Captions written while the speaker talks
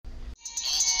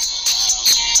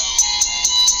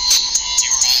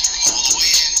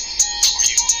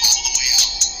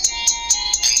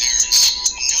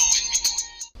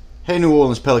Hey New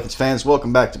Orleans Pelicans fans,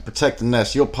 welcome back to Protect the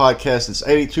Nest, your podcast that's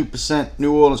 82%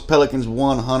 New Orleans Pelicans,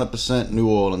 100% New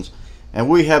Orleans. And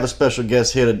we have a special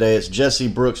guest here today. It's Jesse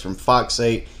Brooks from Fox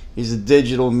 8. He's a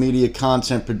digital media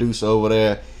content producer over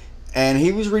there. And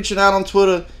he was reaching out on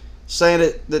Twitter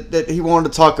saying that he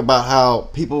wanted to talk about how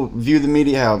people view the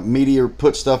media, how media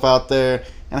put stuff out there,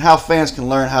 and how fans can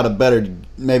learn how to better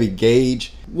maybe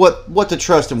gauge what to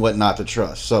trust and what not to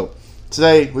trust. So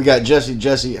today we got Jesse.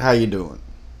 Jesse, how you doing?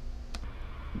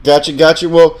 Gotcha.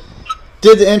 Well,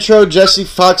 did the intro, Jesse,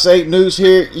 Fox 8 News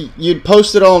here. You'd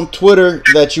posted on Twitter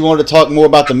that you wanted to talk more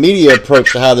about the media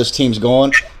approach to how this team's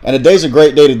going. And today's a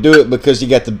great day to do it because you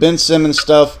got the Ben Simmons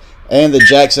stuff and the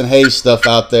Jackson Hayes stuff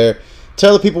out there.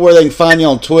 Tell the people where they can find you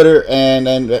on Twitter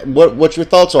and what your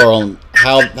thoughts are on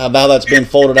how that's being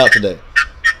folded out today.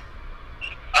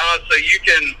 So you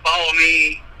can follow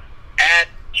me at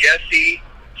Jesse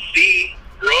C.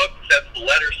 Brooks. That's the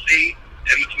letter C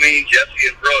in between Jesse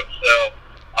and Brooks. So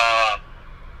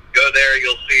go there,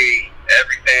 you'll see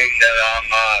everything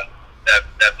that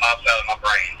that pops out of my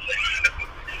brain.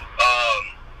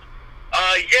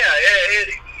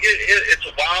 It's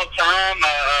a wild time.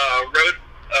 I wrote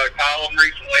a column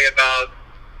recently about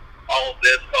all of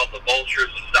this called "The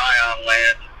Vultures of Zion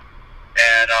Land,"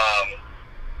 and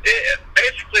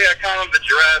basically I kind of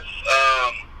address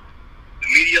the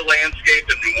media landscape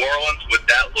in New Orleans, what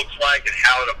that looks like, and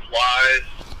how it applies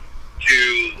to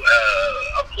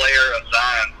a player of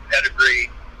Zion's pedigree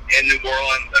in New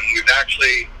Orleans. And we've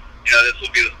actually, this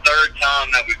will be the third time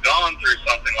that we've gone through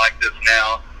something like this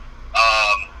now,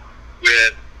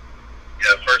 with,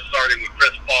 first starting with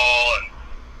Chris Paul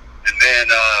and then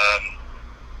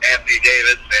Anthony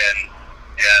Davis and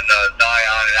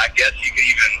Zion. And I guess you could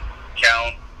even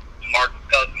count Marcus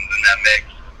Cousins in that mix.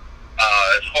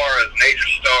 As far as major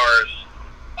stars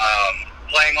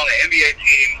playing on an NBA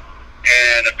team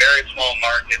in a very small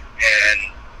market, and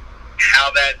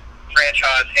how that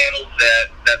franchise handles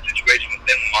that situation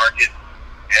within the market.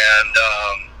 And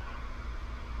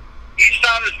each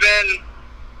time has been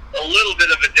a little bit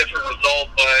of a different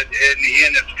result, but in the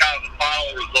end, it's kind of the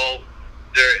final result.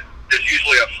 There's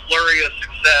usually a flurry of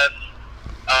success,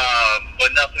 but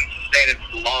nothing sustained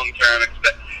for the long term,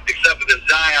 except for the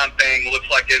Zion thing. Looks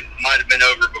like it might have been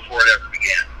over before it ever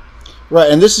began. Right,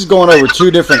 and this is going over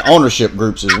two different ownership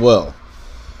groups as well.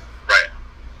 Right.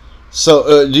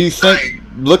 So do you think,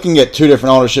 looking at two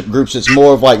different ownership groups, it's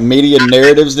more of like media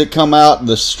narratives that come out,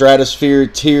 the stratosphere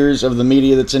tiers of the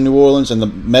media that's in New Orleans and the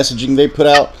messaging they put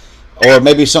out, or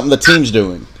maybe something the team's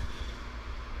doing?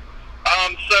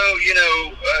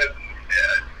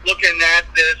 Looking at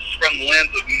this from the lens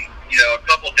of, a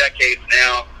couple decades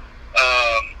now,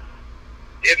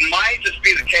 it might just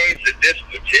be the case that this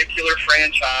particular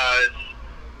franchise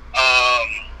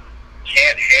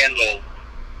can't handle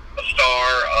a star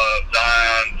of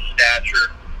Zion's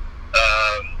stature.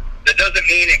 That doesn't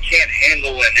mean it can't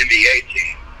handle an NBA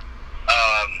team.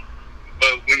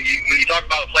 But when you talk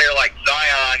about a player like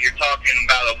Zion, you're talking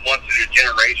about a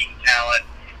once-in-a-generation talent.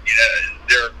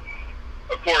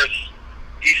 Of course,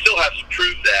 he still has to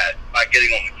prove that by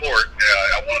getting on the court.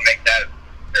 I want to make that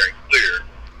very clear.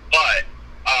 But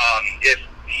if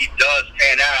he does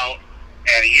pan out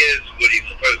and he is what he's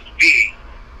supposed to be,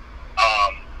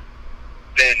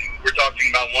 then we're talking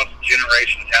about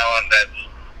once-in-a-generation talent that's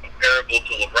comparable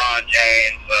to LeBron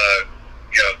James,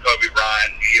 Kobe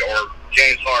Bryant, or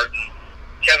James Harden,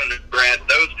 Kevin Durant,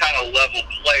 those kind of level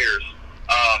players.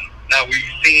 Now,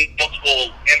 we've seen multiple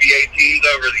NBA teams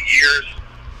over the years,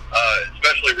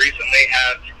 especially recently,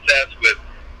 have success with,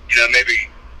 maybe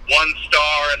one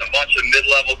star and a bunch of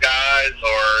mid-level guys,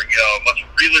 or, a bunch of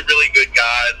really, really good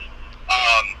guys,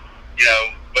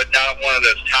 but not one of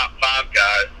those top five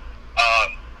guys.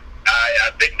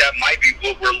 I think that might be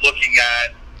what we're looking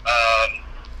at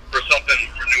for something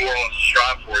for New Orleans to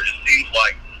strive for. It just seems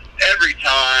like every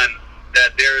time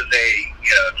that there's a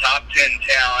top 10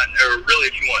 talent, or really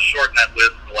if you want to shorten that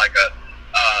list to like a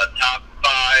top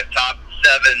 5, top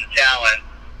 7 talent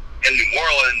in New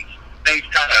Orleans, things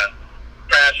kind of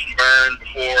crash and burn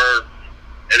before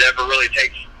it ever really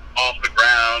takes off the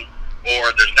ground,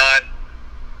 or there's not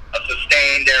a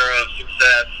sustained era of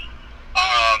success.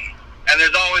 And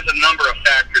there's always a number of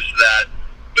factors to that.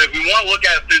 But if we want to look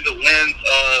at it through the lens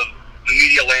of the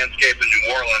media landscape in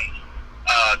New Orleans,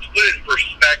 to put it in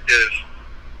perspective,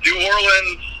 New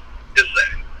Orleans is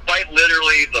quite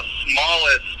literally the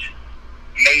smallest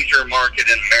major market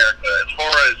in America as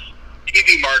far as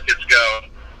TV markets go,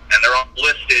 and they're all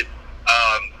listed,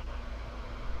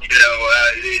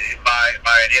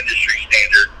 by an industry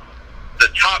standard. The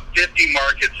top 50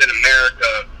 markets in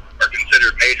America are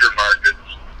considered major markets.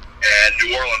 and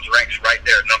New Orleans ranks right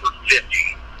there at number 50.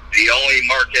 The only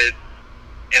market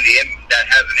that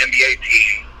has an NBA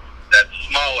team that's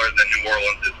smaller than New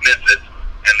Orleans is Memphis,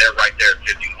 and they're right there at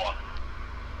 51.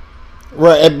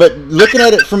 Right, but looking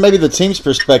at it from maybe the team's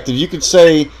perspective, you could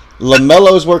say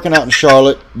LaMelo's working out in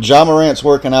Charlotte, Ja Morant's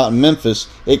working out in Memphis.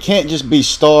 It can't just be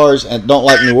stars and don't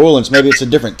like New Orleans. Maybe it's a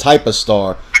different type of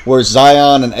star. Whereas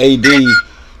Zion and AD,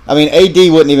 I mean, AD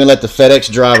wouldn't even let the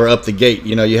FedEx driver up the gate.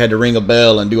 You know, you had to ring a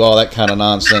bell and do all that kind of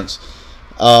nonsense.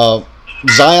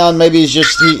 Zion maybe is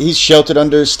just he's sheltered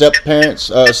under his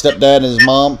stepdad and his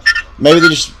mom. Maybe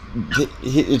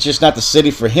it's just not the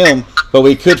city for him. But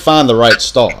we could find the right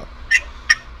star.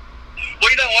 Well,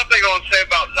 you know, one thing I want to say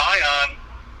about Zion,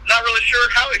 not really sure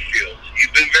how he feels. He's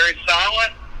been very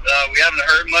silent. We haven't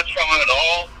heard much from him at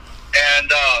all.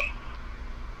 And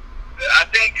I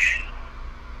think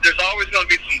there's always going to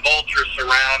be some vultures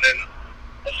surrounding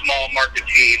a small market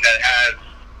team that has,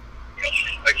 you know,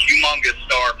 a humongous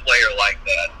star player like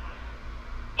that.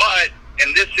 But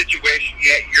in this situation,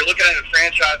 you're looking at a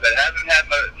franchise that hasn't had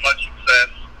much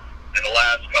success in the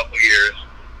last couple of years.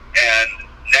 And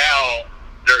now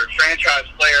their franchise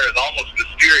player is almost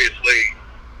mysteriously,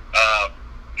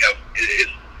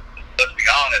 let's be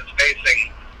honest,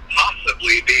 facing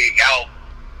possibly being out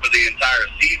for the entire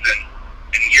season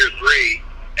in year 3,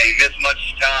 and he missed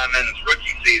much time in his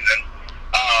rookie season.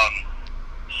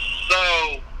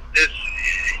 So this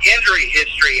injury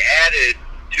history added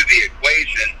to the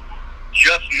equation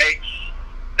just makes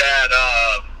that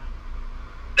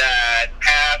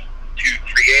path to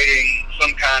creating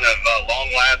some kind of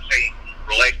long-lasting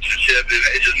relationship,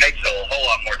 it just makes it a whole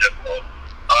lot more difficult.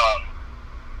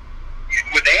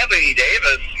 With Anthony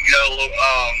Davis,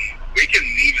 we can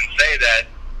even say that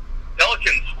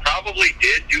Pelicans probably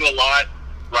did do a lot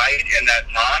right in that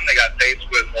time. They got faced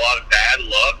with a lot of bad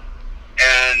luck,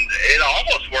 and it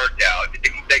almost worked out.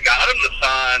 They got him to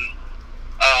sign,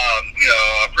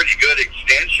 a pretty good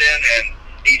extension, and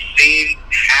he seemed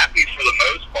happy for the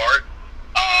most part.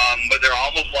 But there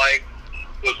almost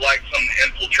was some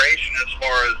infiltration as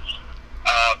far as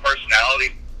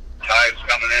personality types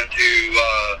coming into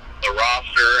the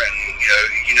roster,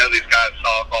 and these guys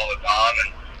talk all the time,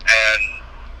 and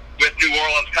with New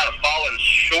Orleans kind of falling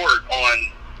short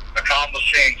on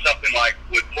accomplishing something like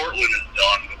what Portland has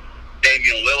done with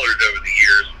Damian Lillard over the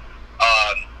years,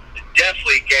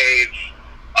 definitely gave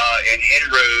an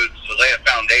inroads to lay a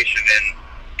foundation in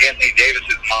Anthony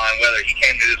Davis's mind, whether he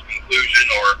came to this conclusion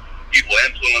or people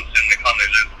influenced him to come to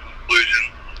this conclusion,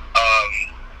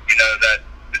 that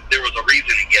there was a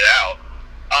reason to get out.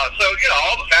 So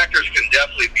all the factors can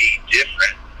definitely be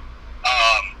different.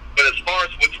 But as far as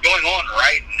what's going on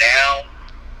right now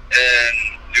in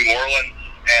New Orleans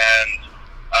and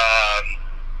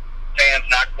fans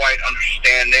not quite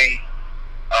understanding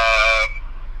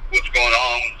what's going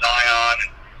on with Zion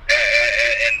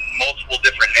and multiple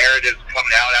different narratives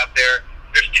coming out there,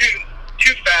 there's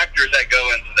two factors that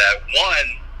go into that. One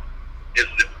is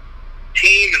the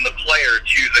team and the player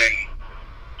choosing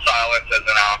silence as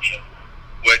an option,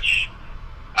 which,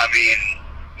 I mean,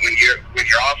 when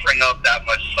you're offering up that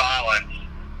much silence,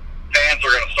 fans are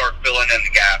going to start filling in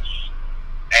the gaps,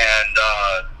 and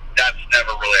that's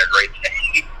never really a great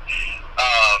thing.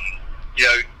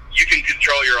 You can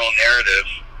control your own narrative,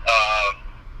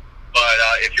 but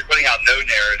if you're putting out no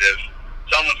narrative,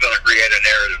 someone's going to create a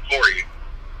narrative for you.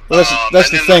 Well, that's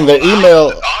the thing. Their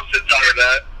email. Opposite side of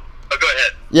that. Oh, go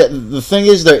ahead. Yeah, the thing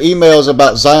is, their emails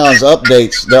about Zion's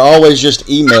updates, they're always just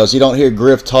emails. You don't hear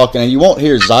Griff talking, and you won't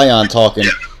hear Zion talking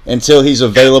until he's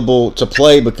available to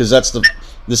play, because that's the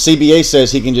CBA says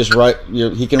he can just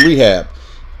he can rehab,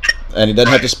 and he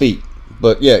doesn't have to speak.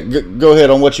 But yeah, go ahead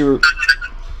on what you were.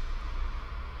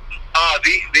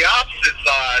 The opposite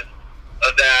side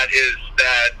of that is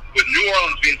that with New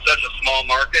Orleans being such a small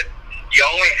market, you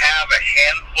only have a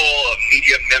handful of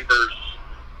media members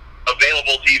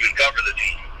available to even cover the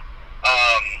team.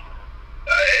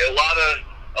 A lot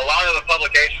of the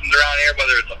publications around here,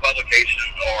 whether it's a publication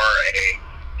or a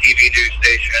TV news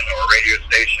station or a radio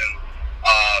station,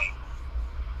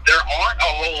 there aren't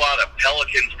a whole lot of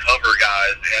Pelicans cover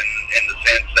guys in the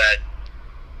sense that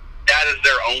is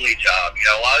their only job.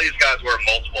 A lot of these guys wear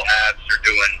multiple hats. They're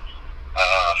doing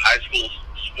high school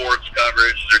sports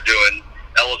coverage. They're doing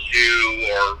LSU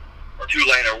or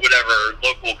Tulane or whatever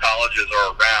local colleges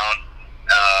are around,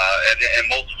 and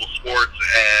multiple sports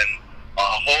and a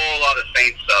whole lot of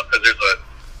Saints stuff, because there's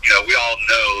we all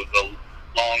know the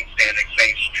long-standing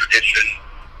Saints tradition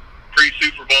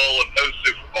pre-Super Bowl and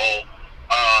post-Super Bowl,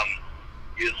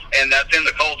 and that's in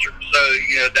the culture. So,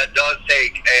 that does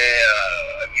take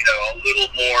a little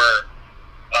more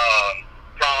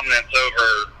dominance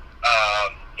over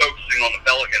focusing on the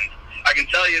Pelicans. I can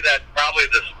tell you that probably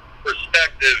the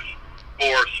perspective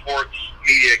for sports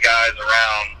media guys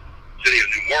around the city of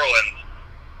New Orleans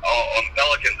on the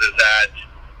Pelicans is that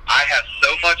I have so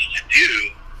much to do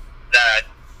that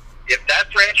if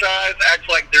that franchise acts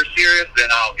like they're serious, then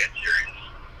I'll get serious.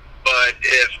 But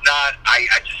if not, I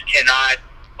just cannot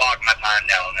bog my time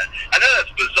down on that. I know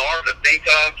that's bizarre to think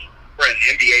of for an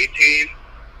NBA team,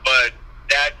 but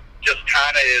that just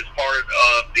kind of is part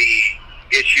of the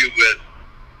issue with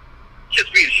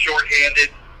just being shorthanded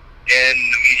in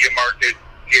the media market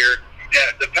here.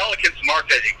 Yeah, the Pelicans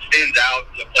market extends out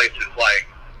to places like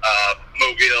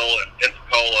Mobile and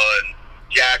Pensacola and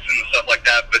Jackson and stuff like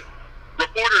that, but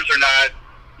reporters are not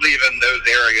leaving those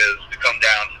areas to come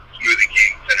down to Smoothie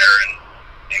King Center and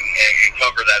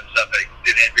cover that stuff at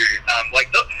extended period of time. Like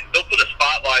they'll put a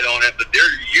spotlight on it, but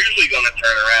they're usually going to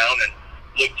turn around and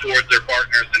look towards their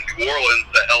partners in New Orleans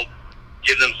to help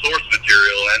give them source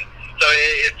material. And so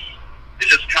it's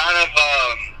just kind of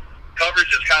coverage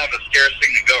is kind of a scarce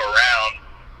thing to go around,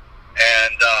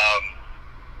 and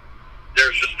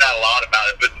there's just not a lot about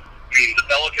it. But I mean, the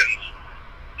Pelicans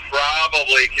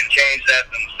probably can change that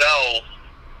themselves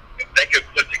if they could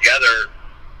put together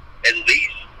at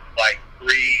least like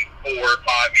 3, 4,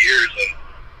 5 years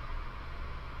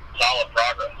of solid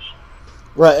progress.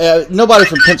 Right. Nobody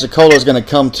from Pensacola is going to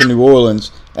come to New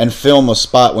Orleans and film a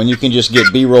spot when you can just get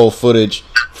B-roll footage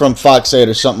from Fox 8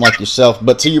 or something like yourself.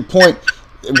 But to your point,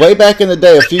 way back in the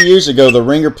day, a few years ago, The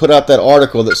Ringer put out that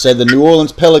article that said the New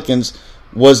Orleans Pelicans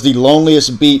was the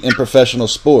loneliest beat in professional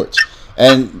sports.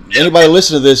 And anybody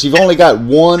listen to this, you've only got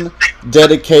one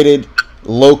dedicated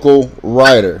local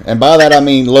writer. And by that I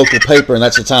mean local paper, and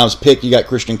that's the Times Pick. You got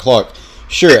Christian Clark.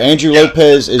 Sure, Andrew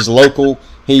Lopez is local.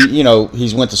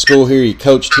 He's went to school here. He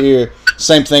coached here.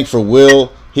 Same thing for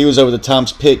Will. He was over the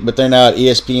Times Pick, but they're now at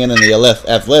ESPN and the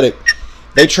Athletic.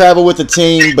 They travel with the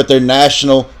team, but they're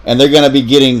national, and they're going to be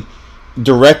getting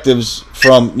directives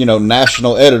from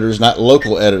national editors, not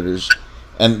local editors,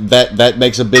 and that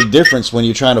makes a big difference when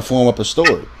you're trying to form up a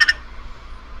story.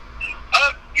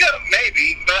 Yeah,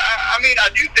 maybe, but I mean, I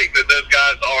do think that those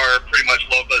guys are pretty much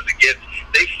local as it gets.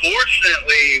 They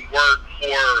fortunately work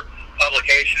for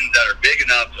publications that are big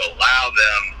enough to allow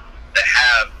them to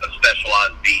have a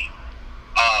specialized beat.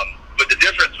 But the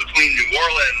difference between New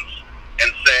Orleans and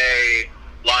say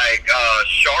like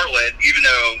Charlotte, even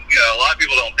though a lot of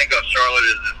people don't think of Charlotte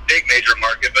as this big major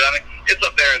market, but I mean it's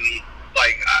up there in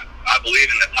like I believe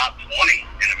in the top 20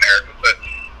 in America. But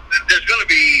there's going to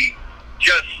be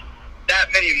just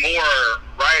that many more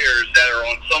writers that are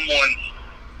on someone's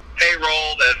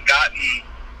payroll that have gotten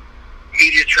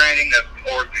media training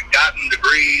or gotten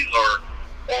degrees or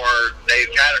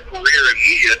they've had a career in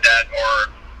media that are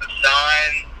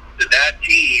assigned to that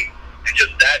team and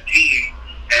just that team.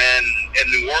 And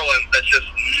in New Orleans, that's just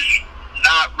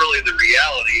not really the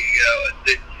reality.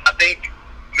 I think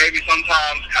maybe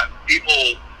sometimes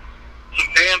some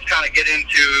fans kind of get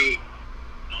into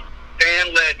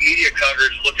fan-led media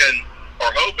coverage looking or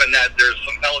hoping that there's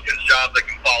some Pelicans jobs they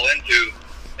can fall into.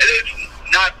 And it's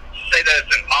not to say that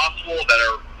it's impossible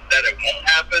that it won't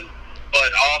happen, but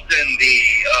often the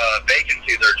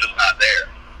vacancies are just not there.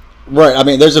 Right. I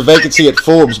mean, there's a vacancy at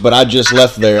Forbes, but I just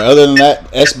left there. Other than that,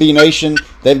 SB Nation,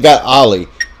 they've got Ollie.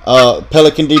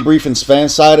 Pelican Debriefing's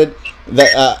fan-sided.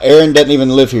 Aaron doesn't even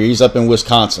live here. He's up in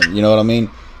Wisconsin. You know what I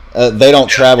mean? They don't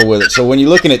travel with it. So when you're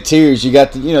looking at tiers, you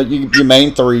got your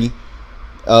main three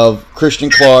of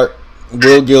Christian Clark,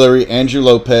 Will Guillory, Andrew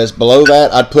Lopez. Below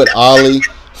that, I'd put Ollie,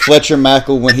 Fletcher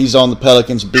Mackel when he's on the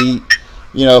Pelicans beat,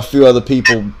 a few other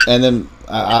people. And then,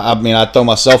 I throw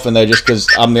myself in there just because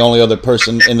I'm the only other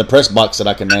person in the press box that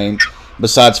I can name,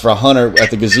 besides for Hunter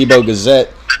at the Gazebo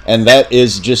Gazette. And that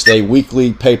is just a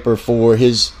weekly paper for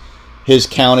his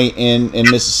county in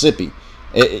Mississippi.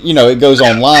 It goes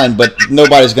online, but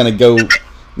nobody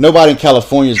in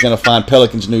California is going to find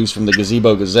Pelicans news from the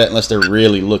Gazebo Gazette unless they're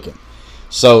really looking.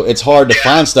 So it's hard to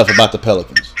find stuff about the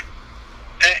Pelicans.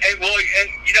 And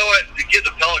you know what? To give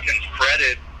the Pelicans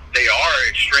credit, they are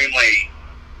extremely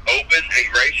open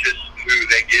and gracious who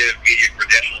they give media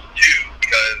credentials to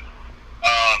because,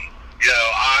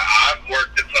 I've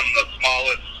worked at some of the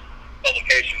smallest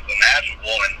publications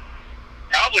imaginable, and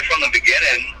probably from the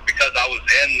beginning, because I was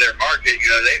in their market,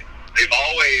 they've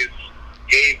always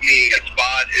gave me a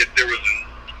spot if there was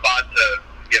a spot to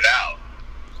give out.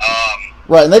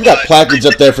 Right, and they've got placards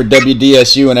up there for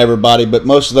WDSU and everybody, but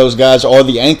most of those guys are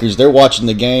the anchors. They're watching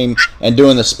the game and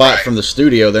doing the spot from the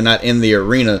studio. They're not in the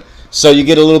arena. So you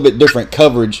get a little bit different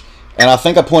coverage. And I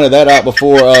think I pointed that out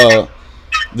before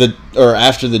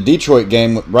after the Detroit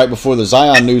game, right before the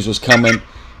Zion news was coming.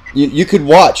 you could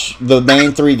watch the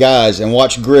main three guys and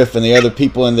watch Griff and the other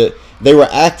people they were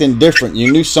acting different.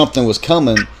 You knew something was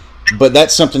coming, but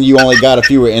that's something you only got if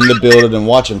you were in the building and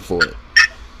watching for it.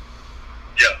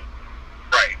 Yeah,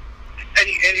 right. And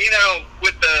you know,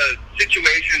 with the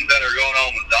situations that are going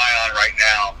on with Zion right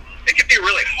now, it can be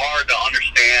really hard to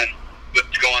understand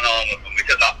what's going on with them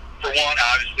because, for one,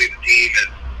 obviously the team is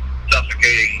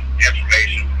suffocating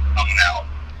information coming out,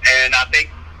 and I think,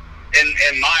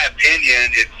 in my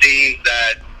opinion, it seems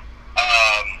that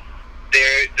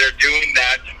they're doing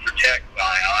that to protect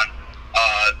Zion.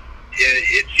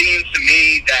 It seems to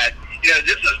me that, you know,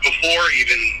 this is before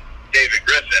even David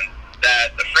Griffin,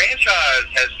 that the franchise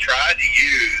has tried to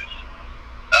use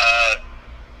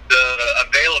the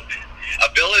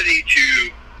ability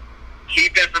to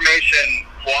keep information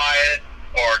quiet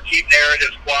or keep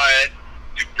narratives quiet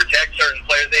to protect certain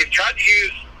players. They've tried to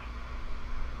use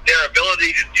their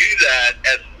ability to do that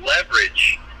as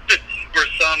leverage for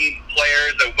some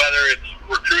players, whether it's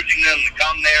recruiting them to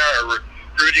come there or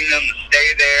recruiting them to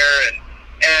stay there,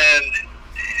 and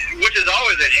which is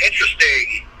always an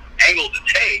interesting angle to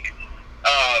take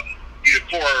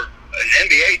for an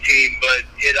NBA team, but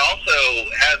it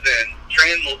also hasn't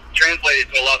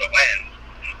translated to a lot of wins.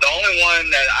 The only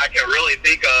one that I can really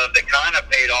think of that kind of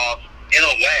paid off in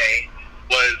a way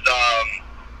was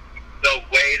the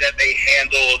way that they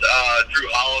handled Drew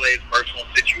Holiday's personal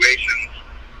situations,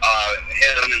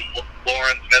 him and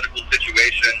Lauren's medical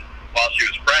situation while she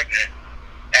was pregnant.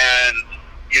 And,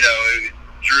 you know,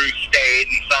 Drew stayed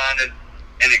and signed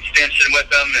an extension with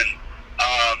them, and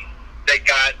they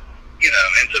got, you know,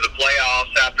 into the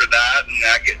playoffs after that, and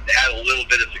had a little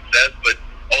bit of success, but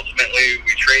ultimately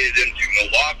we traded him to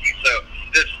Milwaukee. So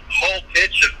this whole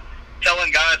pitch of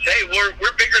telling guys, hey,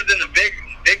 we're bigger than the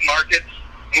big markets,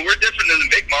 and we're different than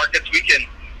the big markets, we can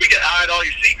hide all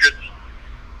your secrets.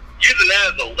 Using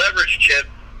that as a leverage chip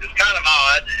is kind of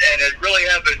odd, and it really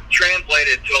hasn't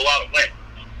translated to a lot of wins.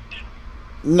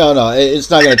 No, it's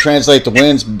not going to translate to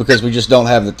wins because we just don't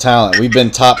have the talent. We've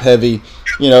been top heavy,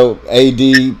 you know, AD,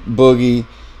 Boogie,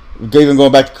 even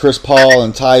going back to Chris Paul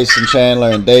and Tyson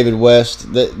Chandler and David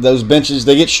West. Those benches,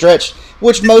 they get stretched,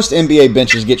 which most NBA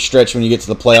benches get stretched when you get to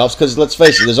the playoffs because, let's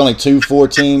face it, there's only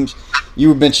 2-4 teams.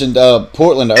 You mentioned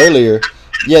Portland earlier.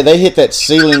 Yeah, they hit that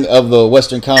ceiling of the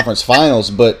Western Conference Finals,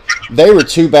 but they were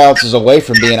 2 bounces away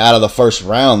from being out of the first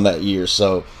round that year.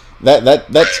 So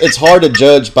that's it's hard to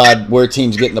judge by where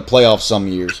teams get in the playoffs some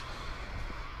years.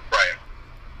 Right.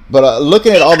 But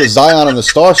looking at all the Zion and the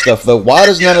star stuff, though, why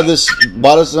does none of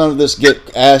this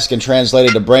get asked and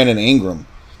translated to Brandon Ingram?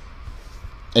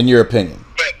 In your opinion?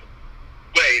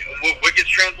 Wait, what gets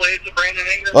translated to Brandon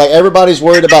Ingram? Like, everybody's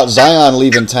worried about Zion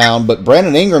leaving town, but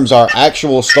Brandon Ingram's our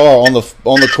actual star on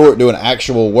the court doing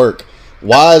actual work.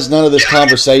 Why is none of this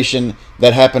conversation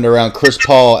that happened around Chris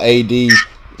Paul, AD,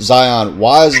 Zion?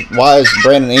 Why is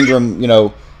Brandon Ingram, you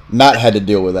know, not had to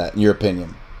deal with that? In your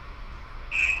opinion?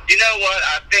 You know what?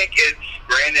 I think it's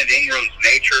Brandon Ingram's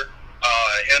nature,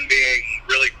 him being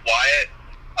really quiet.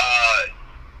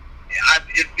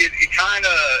 It kind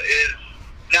of is.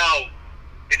 Now,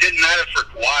 it didn't matter for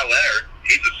Kawhi Leonard.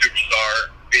 He's a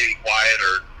superstar, being quiet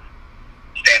or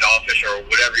standoffish or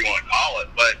whatever you want to call it.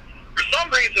 But for some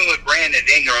reason with Brandon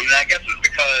Ingram, and I guess it's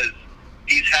because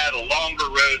he's had a longer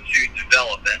road to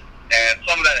development, and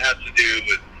some of that has to do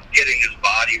with getting his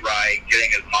body right,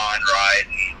 getting his mind right,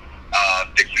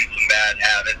 and fixing some bad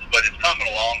habits, but it's coming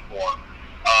along for him.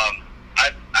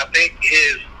 I think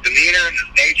his demeanor and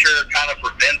his nature kind of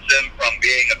prevents him from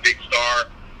being a big star.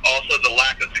 Also, the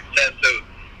lack of success. So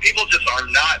people just are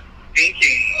not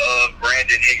thinking of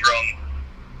Brandon Ingram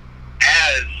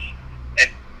as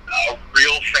a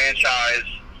real franchise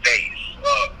face,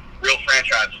 real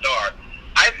franchise star.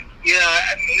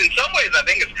 In some ways, I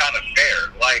think it's kind of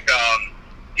fair. Like,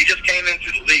 he just came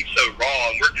into the league so raw,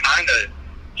 and we're kind of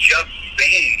just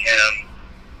seeing him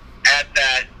at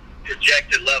that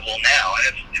projected level now,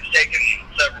 and it's taken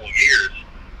several years,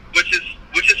 which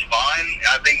is fine.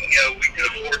 I think, you know, we can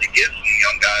afford to give some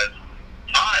young guys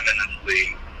time in this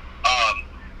league,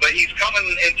 but he's coming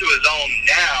into his own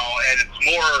now, and it's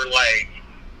more like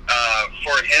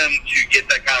for him to get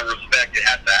that kind of respect, it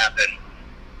has to happen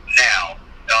now.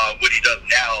 What he does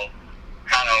now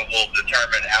kind of will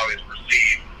determine how he's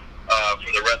perceived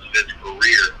for the rest of his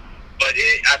career. But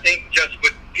I think just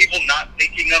with people not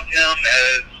thinking of him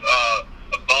as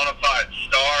a bona fide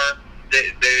star,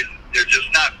 they're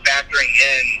just not factoring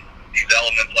in these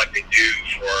elements like they do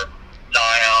for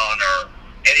Zion or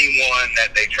anyone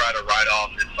that they try to write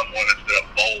off as someone that's going to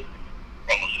bolt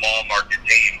from a small market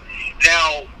team.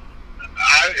 Now,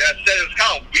 I said it was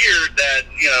kind of weird that,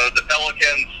 you know, the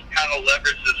Pelicans kind of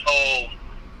leveraged this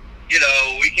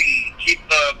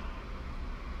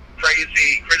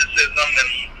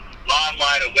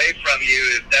limelight away from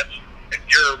you if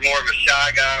you're more of a shy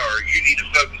guy or you need to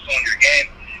focus on your game.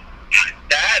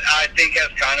 That, I think, has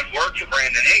kind of worked for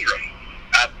Brandon Ingram.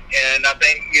 And I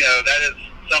think, that is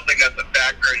something that's a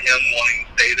factor in him wanting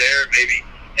to stay there, maybe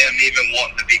him even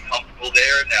wanting to be comfortable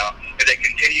there. Now, if they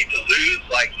continue to lose,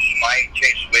 he might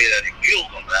change the way that he feels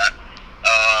on that.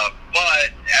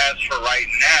 But as for right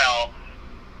now,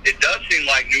 it does seem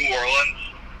like New Orleans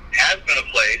has been a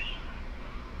place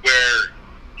where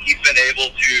he's been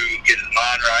able to get his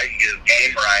mind right, get his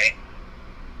game right,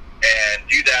 and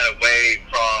do that away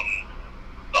from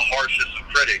the harshest of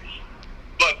critics.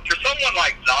 But for someone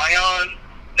like Zion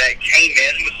that came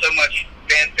in with so much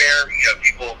fanfare,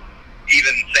 people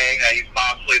even saying that he's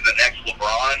possibly the next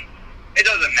LeBron, it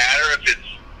doesn't matter if it's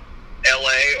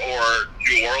LA or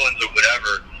New Orleans or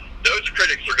whatever, those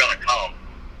critics are going to come.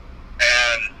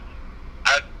 And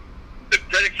the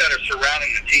critics that are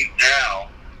surrounding the team now,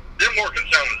 they're more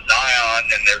concerned with Zion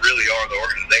than they really are the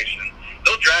organization.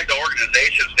 They'll drag the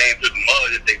organization's name through the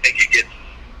mud if they think it gets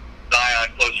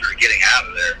Zion closer to getting out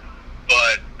of there.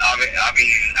 But,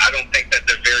 I don't think that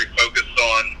they're very focused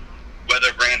on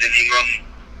whether Brandon Ingram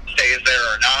stays there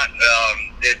or not.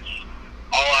 It's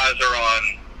all eyes are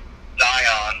on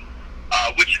Zion,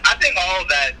 which I think all of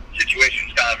that situation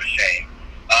is kind of a shame.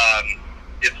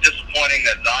 It's disappointing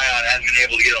that Zion hasn't been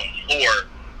able to get on the floor,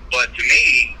 but to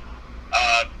me,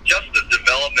 just the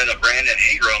development of Brandon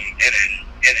Ingram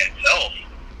in itself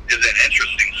is an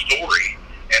interesting story,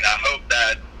 and I hope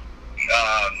that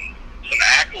some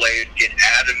accolades get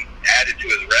added to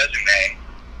his resume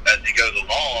as he goes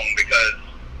along, because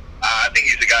I think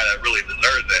he's a guy that really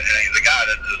deserves it, and he's a guy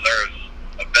that deserves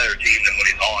a better team than what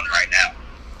he's on right now.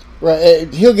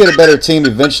 Right, he'll get a better team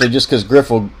eventually, just because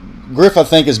Griff, I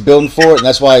think, is building for it, and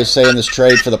that's why he's saying this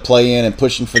trade for the play-in and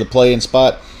pushing for the play-in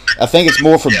spot. I think it's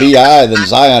more for BI than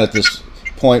Zion at this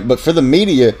point, but for the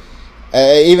media,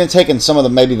 even taking some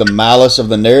of maybe the malice of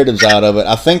the narratives out of it,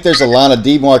 I think there's a line of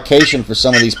demarcation for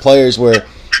some of these players where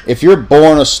if you're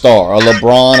born a star, a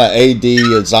LeBron, a AD,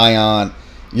 a Zion,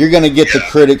 you're going to get the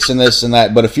critics and this and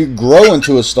that. But if you grow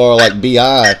into a star like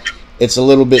BI, it's a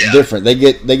little bit different. They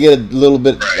get a little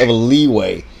bit of a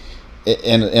leeway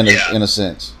in a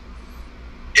sense.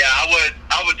 Yeah,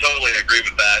 I would totally agree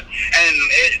with that. And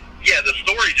the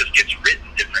story just gets written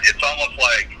different. It's almost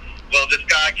like, well, this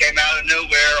guy came out of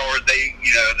nowhere, or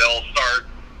they'll start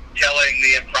telling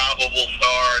the improbable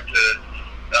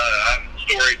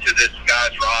story to this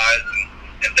guy's rise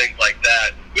and things like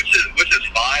that, which is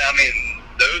fine.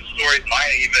 Those stories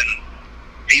might even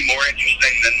be more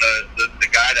interesting than the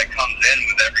guy that comes in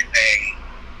with everything,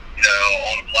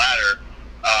 on a platter.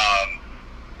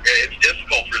 It's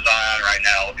difficult for Zion right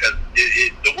now because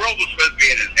the world was supposed to be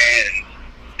in his hands,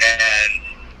 and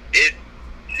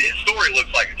his story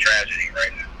looks like a tragedy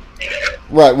right now.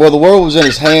 Right. Well, the world was in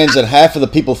his hands, and half of the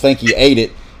people think he ate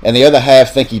it, and the other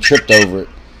half think he tripped over it.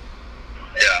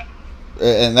 Yeah.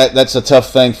 And that's a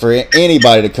tough thing for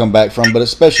anybody to come back from, but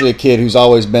especially a kid who's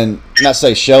always been, not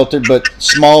say sheltered, but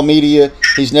small media.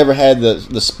 He's never had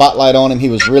the spotlight on him. He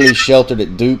was really sheltered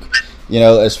at Duke,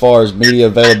 as far as media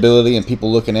availability and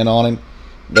people looking in on him.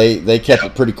 They kept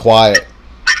it pretty quiet.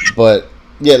 But,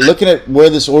 looking at where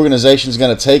this organization is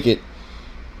going to take it,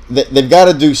 they've got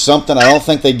to do something. I don't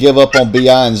think they give up on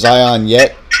BI and Zion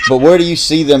yet. But where do you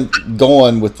see them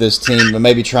going with this team to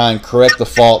maybe try and correct the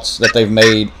faults that they've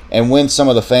made and win some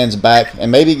of the fans back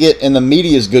and maybe get in the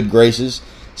media's good graces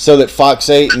so that Fox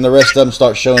 8 and the rest of them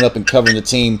start showing up and covering the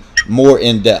team more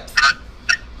in depth?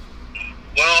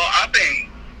 Well, I think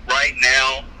right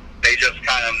now they just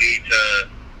kind of need to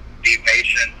be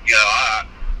patient.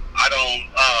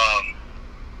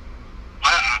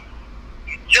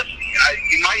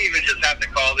 You might even just have to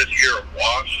call this year a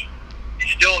wash. You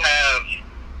still have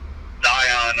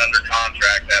Zion under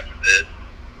contract after this.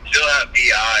 Still have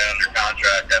BI under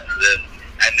contract after this.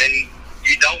 And then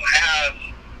you don't have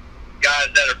guys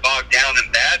that are bogged down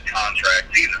in bad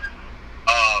contracts either.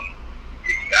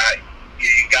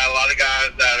 You got a lot of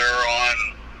guys that are on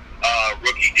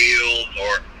rookie deals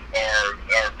or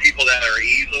people that are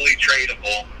easily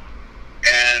tradable.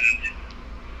 And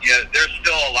there's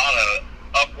still a lot of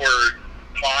upward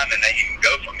climbing that you can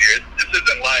go from here. This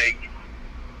isn't like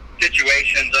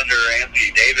situations under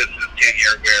Anthony Davis's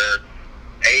tenure where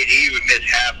AD would miss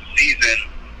half the season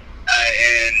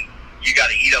and you got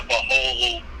to eat up a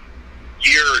whole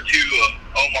year or two of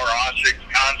Omar Asik's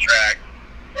contract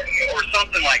or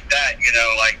something like that.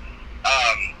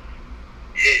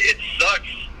 It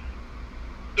sucks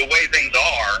the way things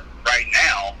are right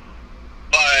now,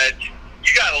 but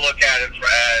you got to look at it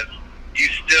as you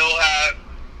still have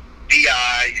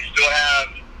BI, you still have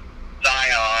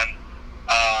Zion,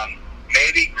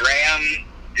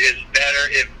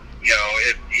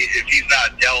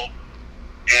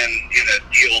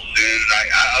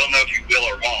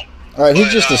 All right,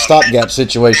 he's just a stopgap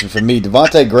situation for me.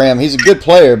 Devontae Graham, he's a good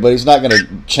player, but he's not going to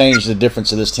change the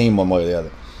difference of this team one way or the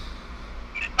other.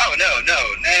 Oh, no.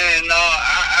 And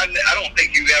I don't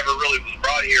think you ever really was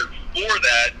brought here for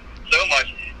that so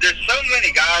much. There's so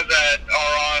many guys that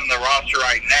are on the roster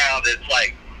right now that's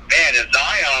like, man, if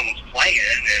Zion was playing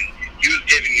and he was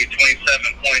giving you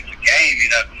 27 points a game,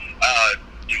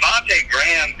 Devontae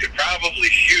Graham could probably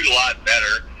shoot a lot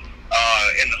better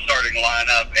in the starting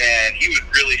lineup, and he would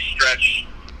really stretch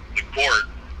the court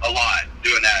a lot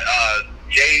doing that.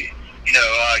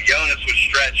 Jonas would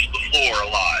stretch the floor a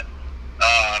lot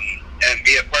and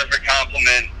be a perfect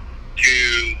complement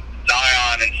to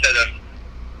Zion instead of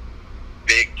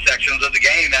big sections of the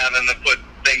game having to put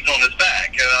things on his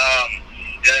back.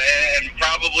 And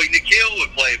probably Nikhil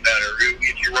would play better.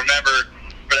 If you remember,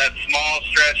 for that small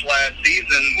stretch last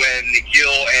season when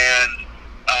Nikhil and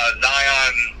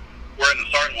Zion were in the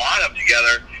starting lineup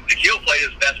together, Nikhil played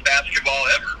his best basketball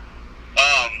ever.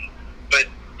 But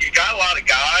you got a lot of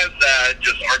guys that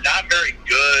just are not very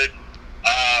good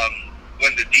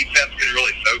when the defense can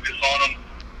really focus on them.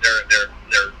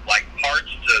 They're like parts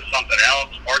to something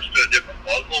else, parts to a different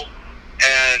puzzle,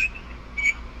 and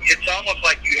it's almost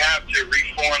like you have to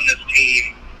reform this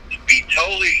team to be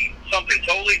something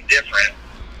totally different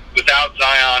without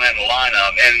Zion in the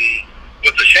lineup. And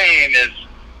what's a shame is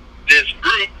this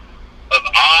group of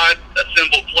odd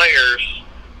assembled players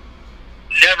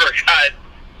never got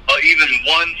even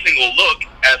one single look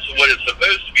as to what it's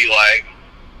supposed to be like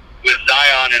with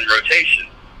Zion in rotation.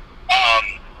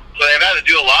 So they've had to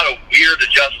do a lot of weird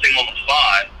adjusting on the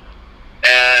fly,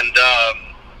 and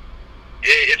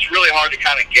it's really hard to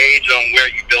kind of gauge on where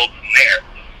you build from there.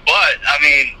 But I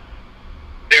mean,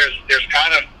 there's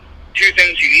kind of two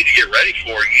things you need to get ready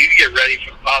for. You need to get ready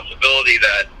for the possibility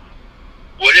that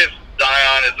what if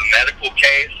Zion is a medical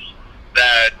case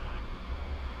that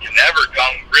can never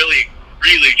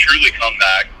really truly come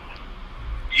back.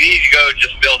 You need to go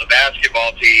just build a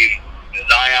basketball team that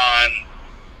Zion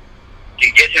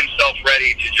can get himself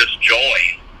ready to just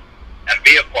join and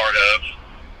be a part of,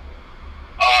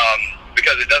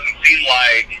 because it doesn't seem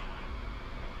like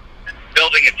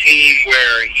building a team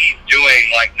where he's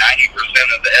doing like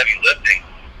 90% of the heavy lifting.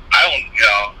 I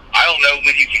don't know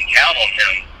when you can count on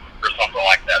him for something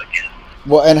like that again.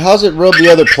 Well, and how's it rub the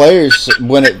other players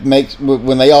when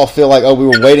they all feel like, oh, we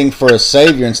were waiting for a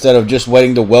savior instead of just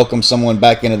waiting to welcome someone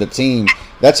back into the team?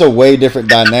 That's a way different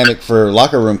dynamic for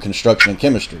locker room construction and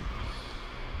chemistry.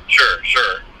 Sure.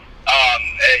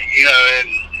 And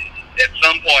at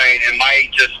some point, it might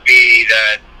just be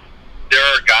that there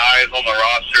are guys on the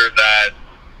roster that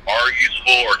are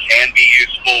useful or can be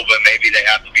useful, but maybe they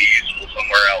have to be useful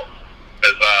somewhere else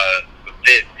because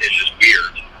it's just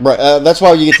weird. Right. That's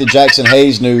why you get the Jackson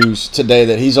Hayes news today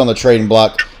that he's on the trading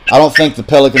block. I don't think the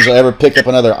Pelicans will ever pick up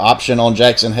another option on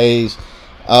Jackson Hayes.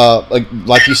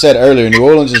 Like you said earlier, New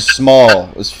Orleans is small.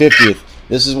 It's 50th.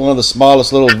 This is one of the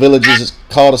smallest little villages. It's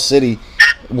called a city.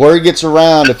 Word gets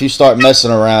around if you start messing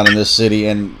around in this city,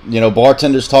 and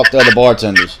bartenders talk to other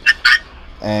bartenders.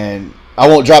 And I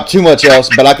won't drop too much else,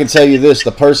 but I can tell you this: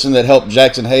 the person that helped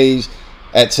Jackson Hayes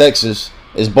at Texas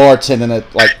is bartending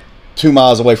at like 2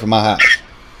 miles away from my house.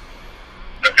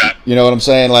 Okay. You know what I'm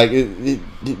saying? Like,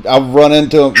 I've run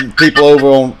into people over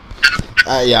on.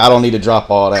 I don't need to drop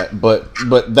all that, but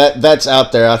that's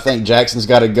out there. I think Jackson's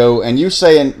got to go. And you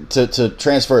saying to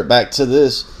transfer it back to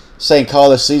this, saying call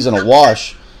this season a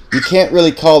wash. You can't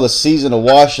really call the season a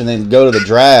wash and then go to the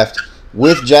draft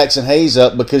with Jackson Hayes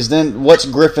up, because then what's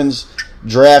Griffin's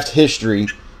draft history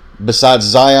besides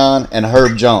Zion and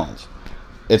Herb Jones?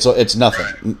 It's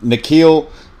nothing. Nikhil,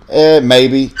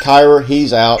 maybe. Kyra,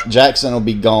 he's out. Jackson will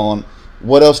be gone.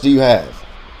 What else do you have?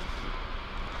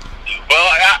 Well,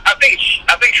 I think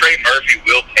Trey Murphy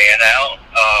will pan out.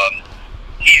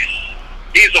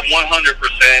 He's a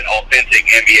 100% authentic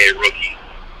NBA rookie.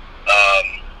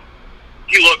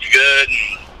 He looked good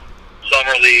in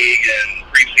summer league and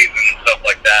preseason and stuff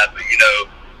like that, but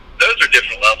those are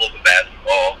different levels of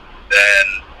basketball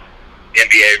than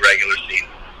NBA regular season.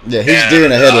 Yeah, he's deer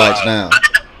in the headlights now.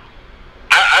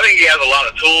 I think he has a lot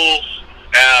of tools.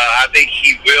 I think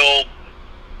he will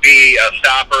be a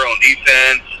stopper on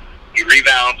defense. He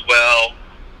rebounds well.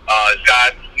 He's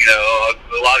got,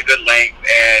 a lot of good length,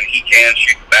 and he can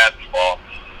shoot the basketball.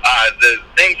 The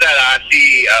things that I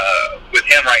see with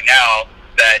him right now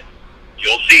that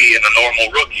you'll see in a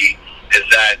normal rookie is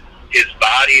that his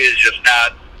body is just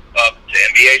not up to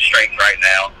NBA strength right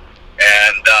now.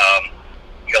 And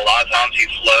a lot of times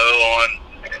he's slow on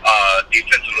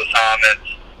defensive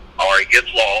assignments, or he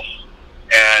gets lost.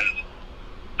 And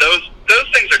those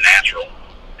things are natural.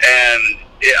 And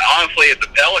honestly, if the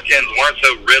Pelicans weren't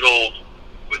so riddled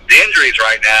with the injuries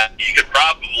right now, you could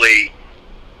probably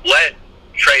let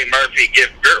Trey Murphy get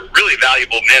really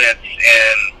valuable minutes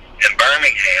in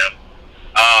Birmingham.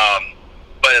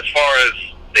 But as far as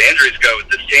the injuries go with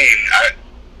this team,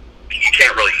 you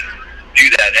can't really do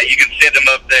that. Now, you can send them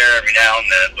up there every now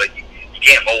and then, but you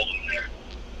can't hold them there.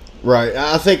 Right.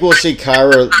 I think we'll see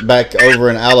Kyra back over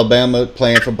in Alabama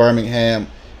playing for Birmingham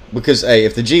because, hey,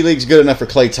 if the G League's good enough for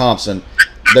Klay Thompson,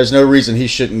 there's no reason he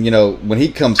shouldn't, when he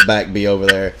comes back, be over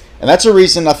there. And that's a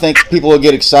reason I think people will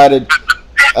get excited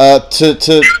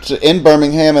to in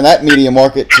Birmingham and that media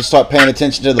market to start paying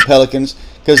attention to the Pelicans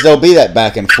because there'll be that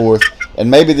back and forth.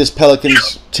 And maybe this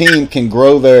Pelicans team can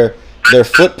grow their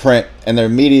footprint and their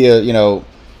media,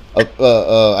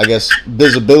 I guess,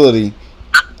 visibility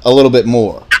a little bit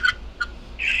more.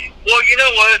 Well, you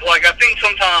know what? Like, I think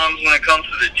sometimes when it comes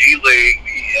to the G League,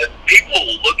 people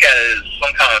look at it as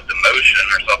some kind of demotion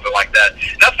or something like that.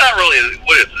 That's not really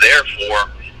what it's there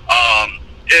for.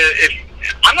 If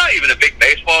I'm not even a big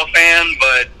baseball fan,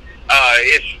 but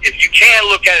if you can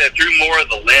look at it through more of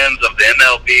the lens of the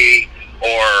MLB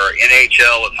or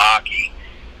NHL with hockey,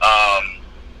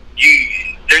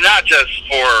 they're not just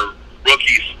for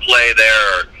rookies to play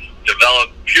there or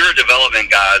pure development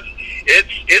guys.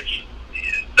 It's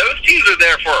those teams are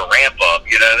there for a ramp up.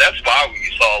 That's why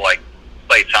you saw like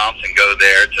Klay Thompson go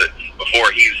there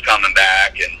before he was coming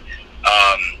back, and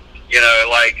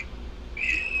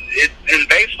in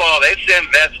baseball they send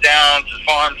vets down to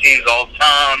farm teams all the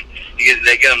time.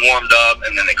 They get them warmed up,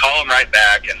 and then they call them right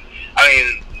back. And I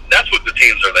mean, that's what the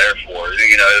teams are there for.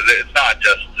 It's not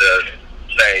just to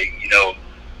say,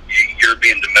 you're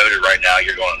being demoted right now,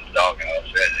 you're going to the doghouse.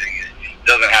 It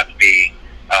doesn't have to be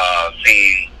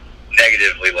seen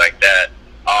negatively like that.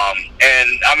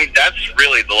 And I mean, that's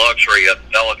really the luxury of the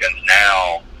Pelicans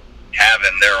now,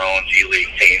 having their own G League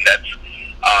team.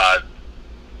 That's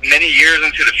many years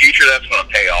into the future, that's going to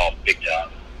pay off big time.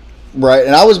 Right,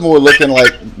 and I was more looking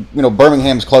like,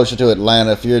 Birmingham's closer to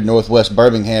Atlanta. If you're in Northwest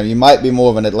Birmingham, you might be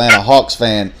more of an Atlanta Hawks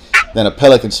fan than a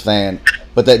Pelicans fan.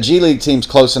 But that G League team's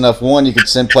close enough. One, you could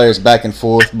send players back and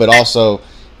forth, but also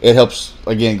it helps,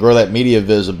 again, grow that media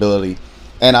visibility.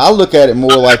 And I look at it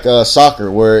more like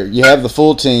soccer, where you have the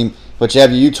full team, but you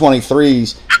have your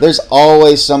U23s. There's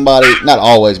always somebody, not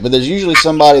always, but there's usually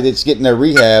somebody that's getting their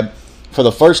rehab for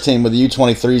the first team with the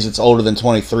U23s that's older than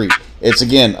 23. It's,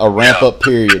 again, a ramp-up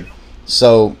period.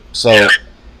 So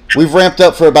we've ramped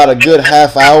up for about a good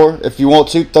half hour. If you want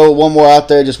to, throw one more out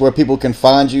there just where people can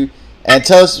find you. And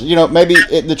tell us, maybe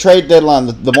the trade deadline,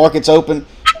 the market's open.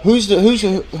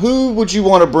 Who would you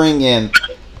want to bring in?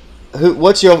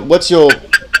 What's your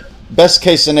best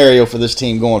case scenario for this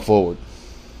team going forward?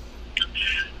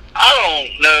 I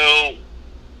don't know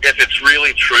if it's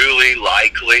really truly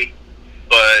likely,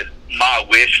 but my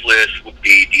wish list would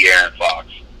be De'Aaron Fox.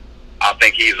 I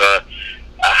think he's a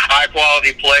high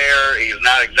quality player. He's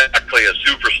not exactly a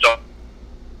superstar,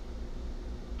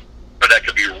 but that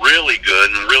could be really good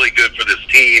and really good for this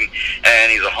team.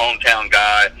 And he's a hometown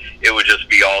guy. It would just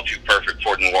be all too perfect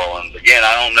for New Orleans. Again,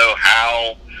 I don't know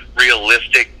how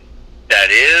realistic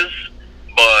that is,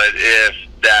 but if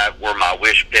that were my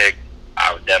wish pick,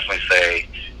 I would definitely say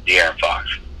De'Aaron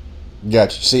Fox.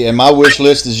 Gotcha. See, and my wish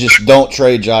list is just don't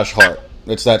trade Josh Hart.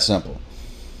 It's that simple.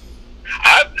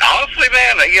 Honestly,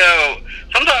 man,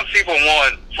 sometimes people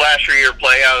want flashier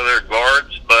play out of their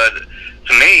guards, but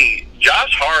to me,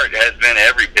 Josh Hart has been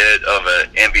every bit of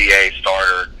an NBA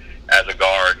starter as a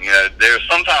guard. There's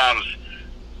sometimes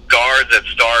guards that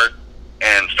start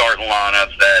and starting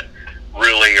lineups that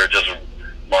really are just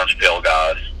lunch pail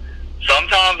guys.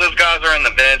 Sometimes those guys are in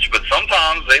the bench, but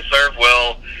sometimes they serve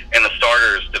well in the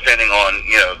starters, depending on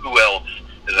who else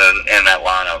is in that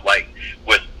lineup. Like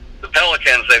with the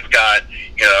Pelicans, they've got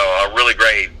a really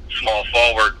great small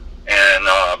forward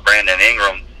and Brandon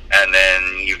Ingram, and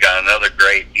then you've got another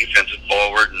great defensive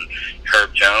forward and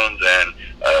Herb Jones, and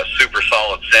a super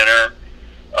solid center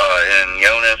in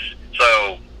Jonas.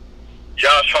 So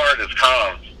Josh Hart is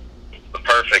kind of the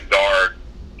perfect guard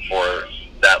for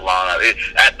that lineup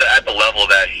at the level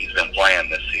that he's been playing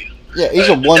this season. Yeah, he's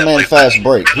a one-man fast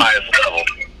break. Highest level.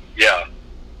 Yeah.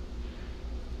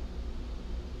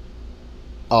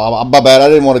 Oh, my bad. I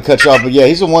didn't want to cut you off, but yeah,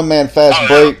 he's a one-man fast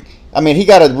break. Yeah. I mean, he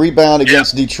got a rebound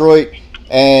against Detroit,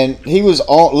 and he was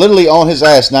literally on his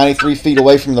ass 93 feet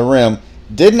away from the rim.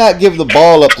 Did not give the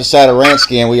ball up to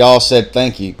Satoransky, and we all said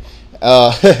thank you.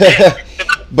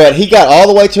 But he got all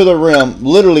the way to the rim,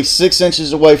 literally 6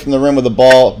 inches away from the rim with the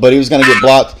ball, but he was going to get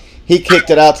blocked. He kicked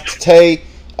it out to Tay,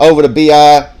 over to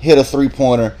B.I., hit a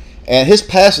three-pointer. And his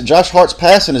pass, Josh Hart's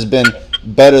passing has been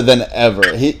better than ever.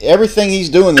 Everything he's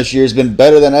doing this year has been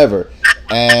better than ever,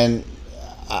 and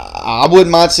I wouldn't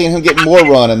mind seeing him get more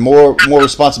run and more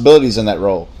responsibilities in that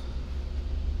role.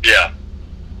 Yeah.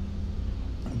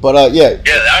 But yeah,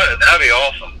 that'd be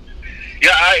awesome.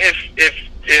 Yeah,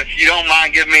 if you don't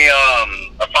mind giving me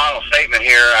a final statement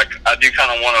here, I do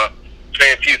kind of want to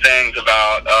say a few things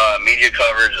about media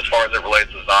coverage as far as it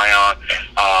relates to Zion.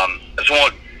 I just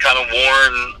want to kind of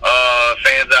warn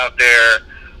fans out there,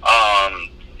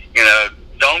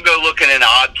 don't go looking in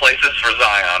odd places for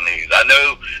Zion news. I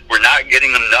know we're not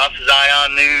getting enough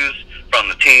Zion news from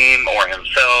the team or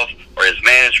himself or his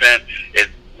management.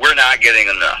 We're not getting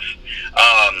enough,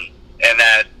 and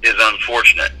that is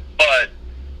unfortunate. But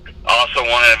I also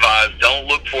want to advise, don't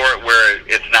look for it where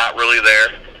it's not really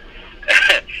there.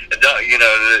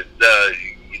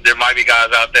 There might be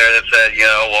guys out there that said,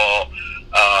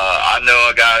 I know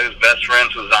a guy who's best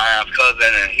friends with Zion's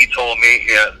cousin, and he told me,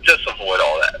 just avoid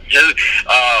all that.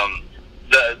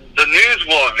 The news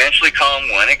will eventually come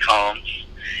when it comes,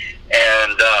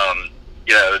 and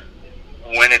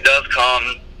when it does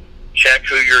come, check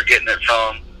who you're getting it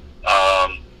from.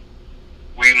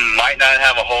 We might not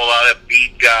have a whole lot of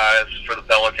beat guys for the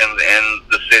Pelicans in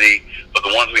the city, but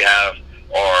the ones we have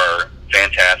are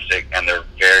fantastic, and they're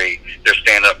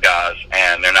stand-up guys,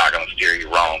 and they're not going to steer you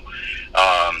wrong.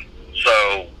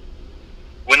 So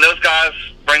when those guys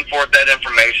bring forth that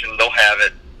information, they'll have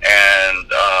it, and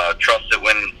trust it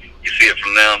when you see it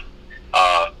from them.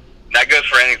 And that goes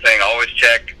for anything. Always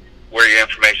check where your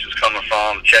information is coming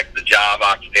from. Check the job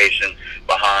occupation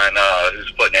behind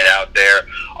who's putting it out there.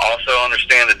 Also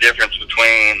understand the difference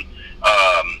between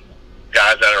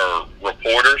guys that are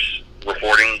reporters,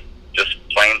 reporting just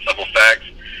plain simple facts,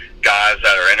 guys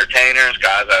that are entertainers,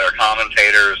 guys that are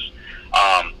commentators.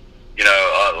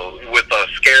 With the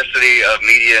scarcity of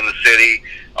media in the city,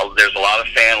 there's a lot of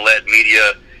fan-led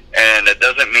media, and it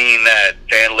doesn't mean that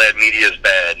fan-led media is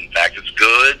bad. In fact, it's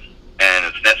good, and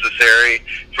it's necessary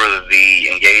for the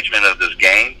engagement of this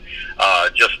game.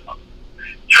 Just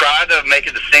try to make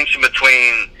a distinction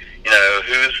between,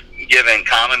 who's giving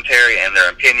commentary and their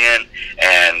opinion,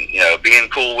 and, being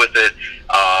cool with it.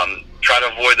 Try to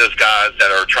avoid those guys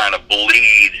that are trying to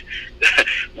bleed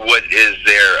what is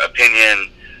their opinion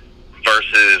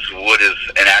versus what is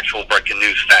an actual breaking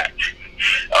news fact.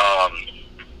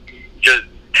 Just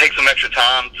take some extra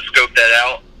time to scope that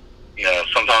out.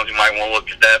 Sometimes you might want to look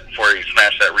at that before you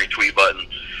smash that retweet button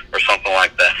or something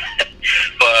like that.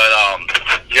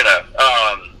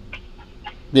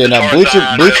 Yeah, now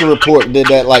Bleacher Report did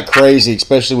that like crazy,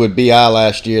 especially with BI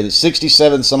last year. That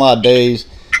 67 some odd days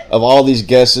of all these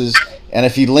guesses, and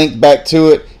if you link back to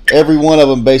it, every one of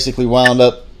them basically wound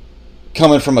up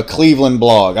coming from a Cleveland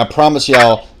blog. I promise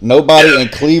y'all, nobody in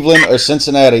Cleveland or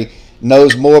Cincinnati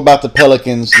knows more about the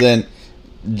Pelicans than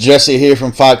Jesse here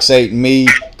from Fox 8, me,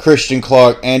 Christian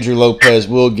Clark, Andrew Lopez,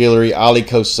 Will Guillory, Ali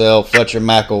Cosell, Fletcher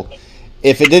Mackel.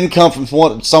 If it didn't come from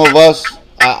some of us,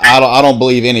 I don't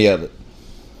believe any of it.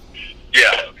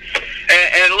 Yeah.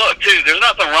 And look, too, there's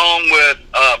nothing wrong with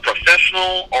a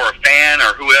professional or a fan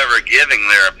or whoever giving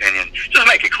their opinion. Just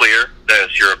make it clear that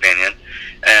it's your opinion.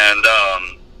 And,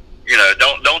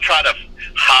 don't try to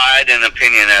hide an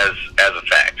opinion as a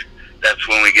fact. That's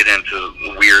when we get into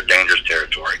weird, dangerous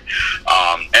territory.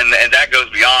 And that goes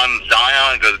beyond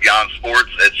Zion. It goes beyond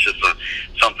sports. It's just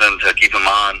something to keep in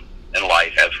mind in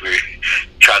life as we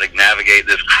try to navigate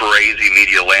this crazy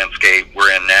media landscape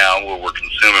we're in now, where we're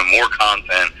consuming more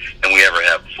content than we ever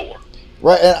have before.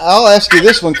 Right, and I'll ask you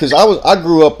this one because I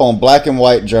grew up on black and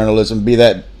white journalism, be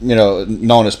that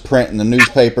known as print in the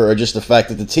newspaper, or just the fact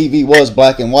that the TV was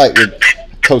black and white with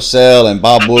Cosell and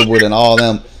Bob Woodward and all of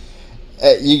them.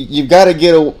 You've got to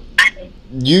get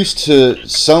used to,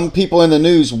 some people in the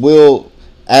news will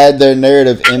add their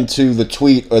narrative into the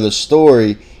tweet or the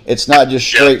story. It's not just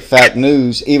straight fact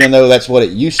news, even though that's what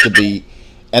it used to be.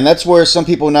 And that's where some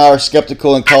people now are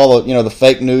skeptical and call it, the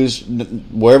fake news,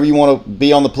 wherever you want to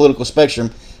be on the political spectrum.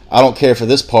 I don't care for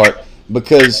this part,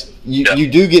 because you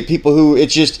do get people who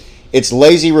it's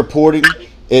lazy reporting.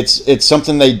 It's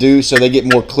something they do so they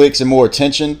get more clicks and more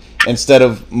attention instead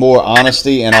of more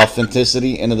honesty and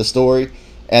authenticity into the story.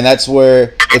 And that's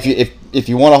where if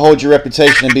you want to hold your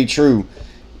reputation and be true,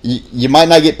 you might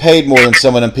not get paid more than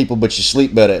some of them people, but you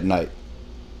sleep better at night.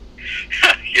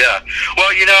 Yeah. Well,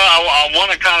 I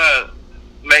want to kind of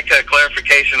make a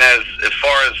clarification as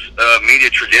far as media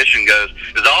tradition goes.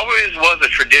 There always was a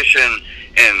tradition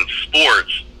in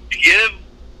sports to give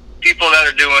people that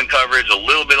are doing coverage a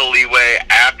little bit of leeway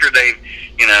after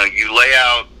you lay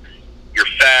out your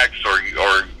facts or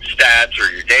stats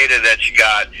or your data that you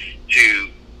got, to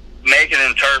make an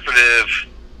interpretive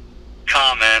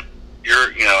comment,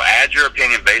 add your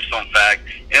opinion based on fact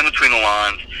in between the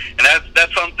lines, and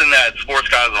that's something that sports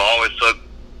guys have always took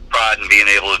pride in being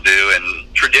able to do.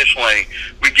 And traditionally,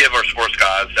 we give our sports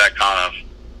guys that kind of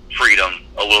freedom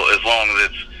a little, as long as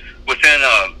it's within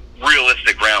a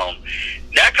realistic realm.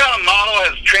 That kind of model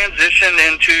has transitioned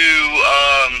into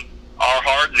our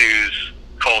hard news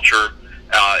culture,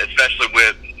 especially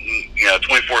with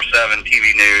 24/7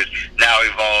 TV news, now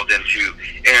evolved into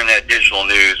internet digital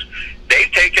news.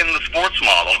 They've taken the sports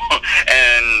model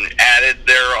and added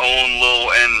their own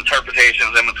little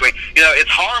interpretations in between. It's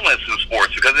harmless in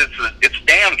sports because it's a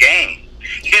damn game.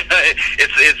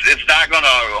 It's not going to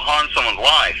harm someone's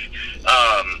life.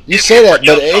 You say that,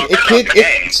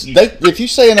 but if you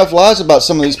say enough lies about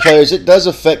some of these players, it does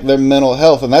affect their mental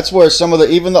health, and that's where some of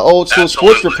even the old school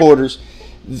sports reporters,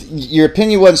 your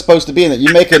opinion wasn't supposed to be in that.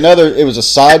 You make it was a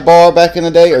sidebar back in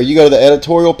the day, or you go to the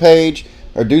editorial page,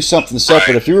 or do something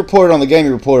separate. If you reported on the game,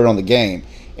 you reported on the game.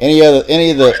 Any of the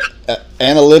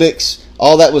analytics,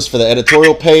 all that was for the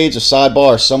editorial page, a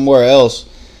sidebar, or somewhere else.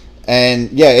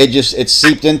 And yeah, it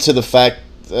seeped into the fact,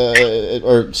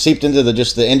 or seeped into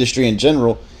the industry in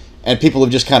general, and people have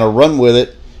just kind of run with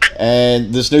it.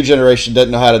 And this new generation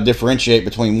doesn't know how to differentiate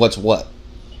between what's what.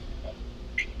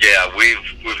 Yeah, we've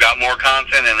got more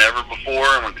content than ever before,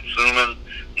 and we're consuming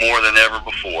more than ever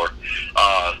before.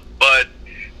 But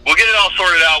we'll get it all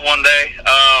sorted out one day.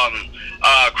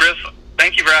 Chris,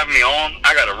 thank you for having me on.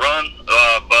 I got to run,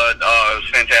 but it was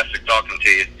fantastic talking to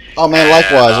you. Oh man,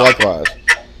 likewise.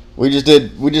 We just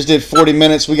did 40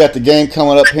 minutes. We got the game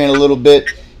coming up here in a little bit.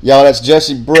 Y'all, that's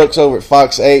Jesse Brooks over at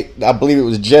Fox 8. I believe it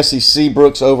was Jesse C.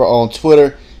 Brooks over on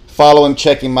Twitter. Follow him,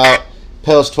 check him out.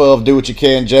 Pels 12, do what you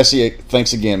can. Jesse,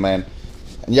 thanks again, man.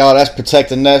 And y'all, that's Protect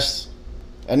the Nest.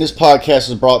 And this podcast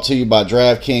is brought to you by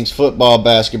DraftKings. Football,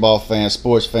 basketball fans,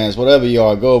 sports fans, whatever you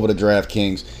are, go over to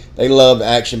DraftKings. They love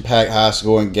action-packed,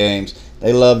 high-scoring games.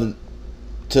 They love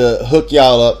to hook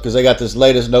y'all up because they got this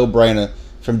latest no-brainer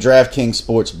from DraftKings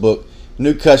Sportsbook.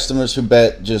 New customers who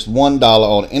bet just $1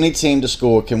 on any team to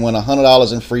score can win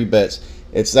 $100 in free bets.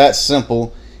 It's that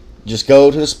simple. Just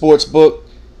go to the sportsbook,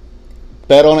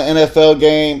 bet on an NFL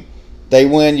game. They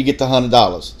win, you get the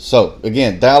 $100. So,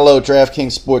 again, download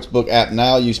DraftKings Sportsbook app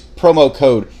now. Use promo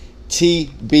code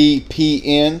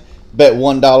TBPN. Bet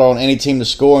 $1 on any team to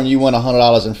score, and you win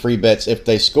 $100 in free bets. If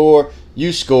they score,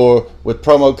 you score with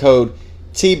promo code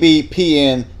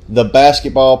TBPN, the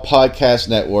Basketball Podcast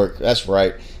Network. That's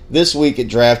right. This week at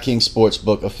DraftKings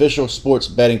Sportsbook, official sports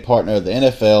betting partner of the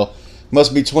NFL.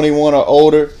 Must be 21 or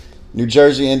older. New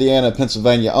Jersey, Indiana, and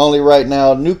Pennsylvania only right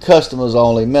now. New customers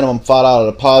only. Minimum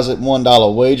 $5 deposit,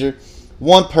 $1 wager.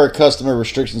 One per customer.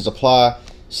 Restrictions apply.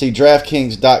 See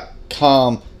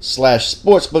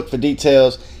DraftKings.com/sportsbook for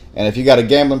details. And if you got a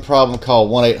gambling problem, call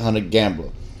 1-800-GAMBLER.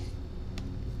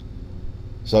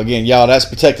 So again, y'all, that's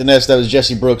Protect the Nest. That was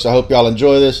Jesse Brooks. I hope y'all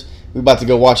enjoy this. We're about to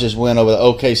go watch this win over the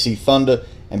OKC Thunder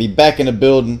and be back in the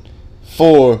building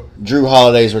for Drew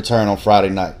Holiday's return on Friday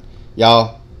night.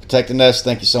 Y'all, Protect the Nest.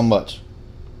 Thank you so much.